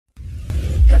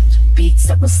beats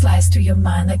that will slice through your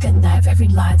mind like a knife. Every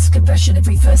line's a conversion,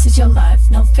 every verse is your life.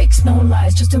 No fix, no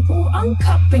lies, just a raw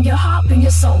uncut. Bring your heart, bring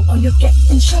your soul, or you're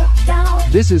getting shut down.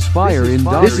 This is Fire in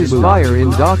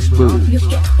Doc's booth. You're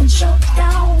getting shut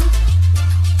down.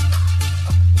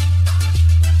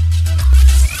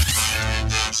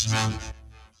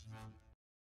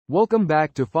 Welcome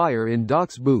back to Fire in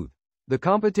Doc's booth, the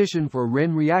competition for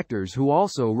Ren Reactors who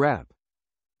also rap.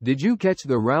 Did you catch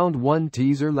the round 1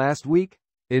 teaser last week?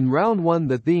 In round 1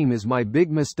 the theme is My Big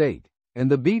Mistake,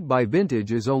 and the beat by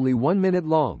Vintage is only 1 minute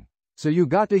long, so you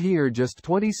got to hear just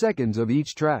 20 seconds of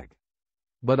each track.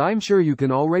 But I'm sure you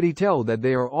can already tell that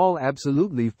they are all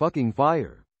absolutely fucking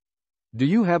fire. Do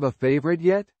you have a favorite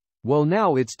yet? Well,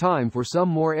 now it's time for some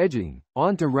more edging.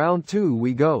 On to round 2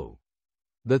 we go.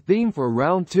 The theme for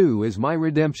round 2 is My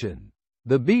Redemption.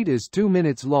 The beat is 2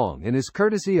 minutes long and is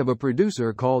courtesy of a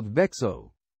producer called Vexo.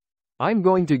 I'm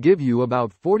going to give you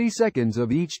about 40 seconds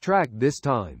of each track this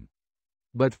time.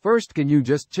 But first, can you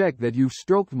just check that you've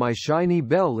stroked my shiny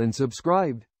bell and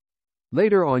subscribed?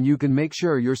 Later on you can make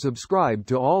sure you're subscribed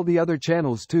to all the other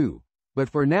channels too. But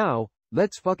for now,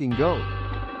 let's fucking go.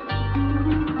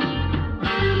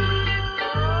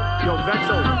 Yo,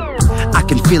 Vexo. I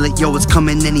can feel it, yo, it's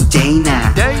coming any day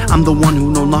now. I'm the one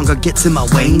who no longer gets in my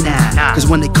way now. Cause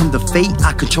when it come to fate,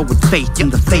 I control with faith. In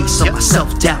the face of my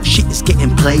self-doubt, shit is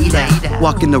getting played out.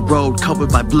 Walking the road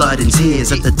covered by blood and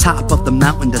tears. At the top of the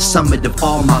mountain, the summit of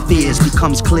all my fears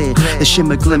becomes clear. The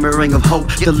shimmer glimmering of hope,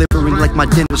 delivering like my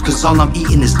dinners, cause all I'm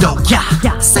eating is dope. Yeah,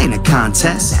 this ain't a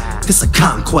contest, this a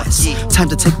conquest. Time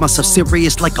to take myself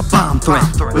serious like a bomb threat.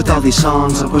 With all these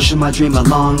songs, I'm pushing my dream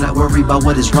along, not worried about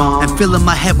what is wrong, and filling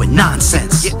my head with nonsense.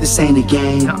 This ain't a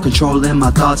game, controlling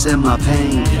my thoughts and my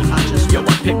pain. Yo,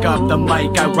 I pick up the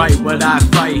mic, I write what I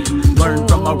fight. Learn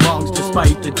from my wrongs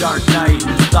despite the dark night.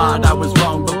 Thought I was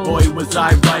wrong, but boy was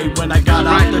I right. When I got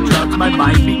off the drugs, my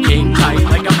mind became tight.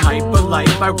 Like I'm hyper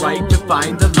life, I write to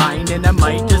find the line. And I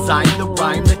might design the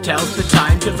rhyme that tells the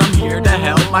time. Cause I'm here to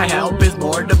help, my help is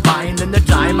more divine than the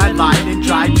time I lied and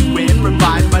tried to win.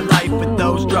 Revive my life with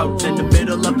those drugs in the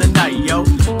middle of the night, yo.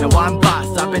 Now I'm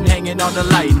boss, I've been hanging on the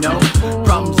light, no.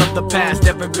 Problems of the past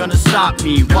never gonna stop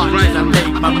me. Watch as I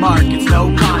make my mark, it's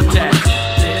no contest.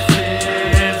 This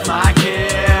is my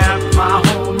gift, my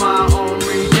home, my own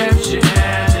redemption.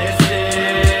 This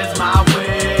is my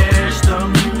wish, the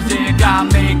music I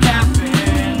make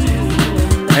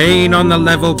happen. I ain't on the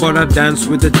level, but I dance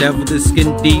with the devil. The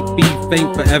skin deep, beef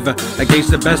ain't forever.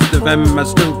 Against the best of them, I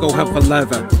still go hell for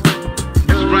leather.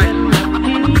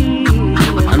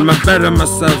 I'm a better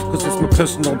myself, cause it's my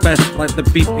personal best. Like the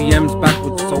BPM's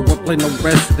backwards, so I play no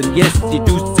rest. And yes, you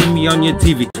do see me on your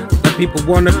TV. The people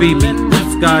wanna be me,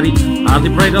 with Scotty. Hardly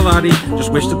pray to Lottie,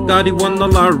 just wish that Gotti won the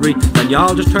lottery. And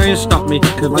y'all just try and stop me,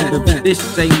 cause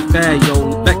this ain't fair,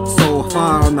 yo. Vex so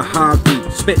hard on the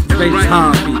heartbeat, spit face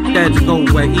heartbeat. Dead to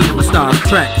go where evil stars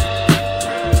track.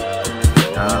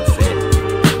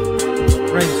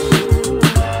 Crazy.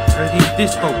 Heard these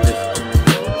disco business.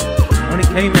 When it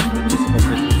came after disco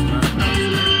business.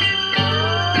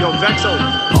 Yo, Vexo.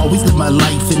 Always live my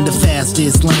life in the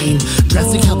fastest lane.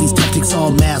 Drastic how these tactics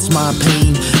all mask my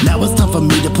pain. Now it's time for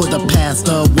me to put the past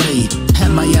away.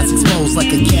 Had my ass exposed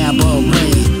like a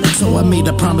cabaret. So I made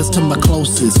a promise to my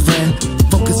closest friend.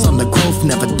 Focus on the growth,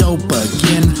 never dope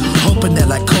again. Hoping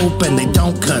that I cope and they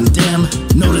don't condemn.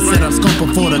 Notice that I'm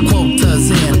scoping for the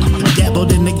quotas in.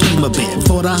 Dabbled in the game a bit,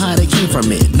 for the high that came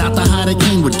from it. Not the high that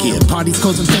King would give. Parties,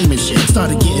 clothes, and fame and shit.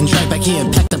 Started getting dragged back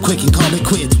in, packed up quick and called it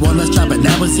quits. One less job, but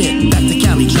now it's it. Back to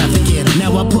Cali, traffic in.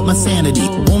 Now I put my sanity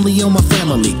only on my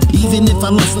family. Even if I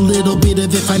lost a little bit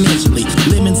of it financially.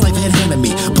 Lemon's life had handed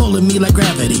me, pulling me like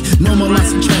gravity. No more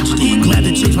loss and tragedy. Glad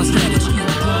to change my strategy.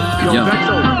 Yo,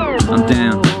 Vexo. I'm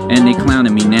down, and they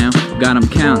clowning me now. Got them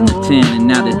counting to 10, and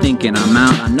now they're thinking I'm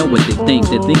out. I know what they think,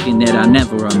 they're thinking that I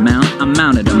never amount. I'm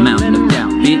mounted a mountain of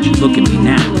doubt, bitch, look at me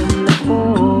now.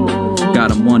 Got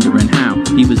them wondering how,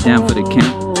 he was down for the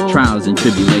count. Trials and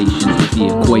tribulations with the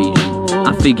equation.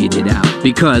 I figured it out,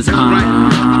 because I'm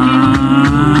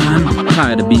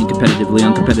tired of being competitively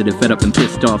uncompetitive, fed up and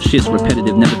pissed off, shit's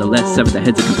repetitive. Nevertheless, sever the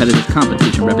heads of competitive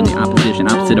competition, repping the opposition,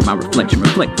 opposite of my reflection.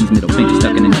 Reflect these middle fingers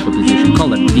stuck in an upper position.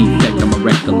 Call it a defect, I'ma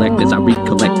recollect as I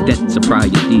recollect debt and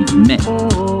sobriety needs met.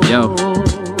 Yo,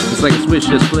 it's like a switch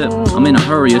just flipped. I'm in a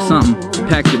hurry or something.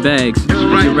 pack your bags.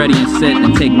 If you're ready and set,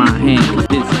 then take my hand, 'cause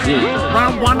this is it.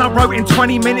 Round 1 I wrote in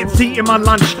 20 minutes, eating my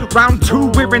lunch. Round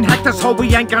 2 we're in Hector's hole,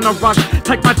 we ain't gonna rush.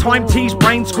 Take my time, tease,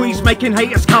 brain squeeze, making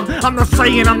haters come. I'm not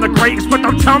saying I'm the greatest, but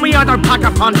don't tell me I don't pack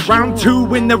a punch. Round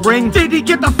 2 in the ring, did he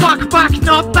get the fuck back?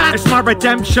 Not that. It's my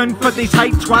redemption for these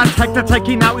hate twats. Hector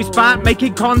taking out his bat,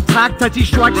 making contact as he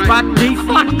strikes back. He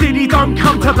fuck did he, don't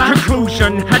come to that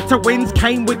conclusion. Hector wins,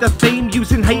 came with a theme,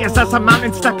 using haters as a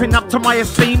mountain, stepping up to my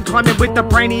esteem. Climbing with the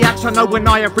brainiacs, I know when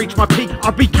I have reached my peak,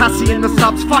 I'll be Cassie in the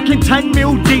subs, fucking 10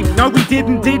 mil deep. No he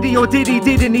didn't, did he? Or did he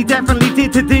didn't? He definitely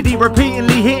did to Diddy,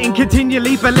 repeatedly hitting,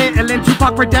 continually belittling.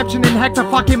 Tupac redemption and Hector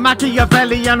fucking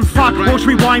Machiavelli and fuck. Horse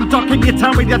rewind, doc, can you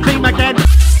tell me the theme again?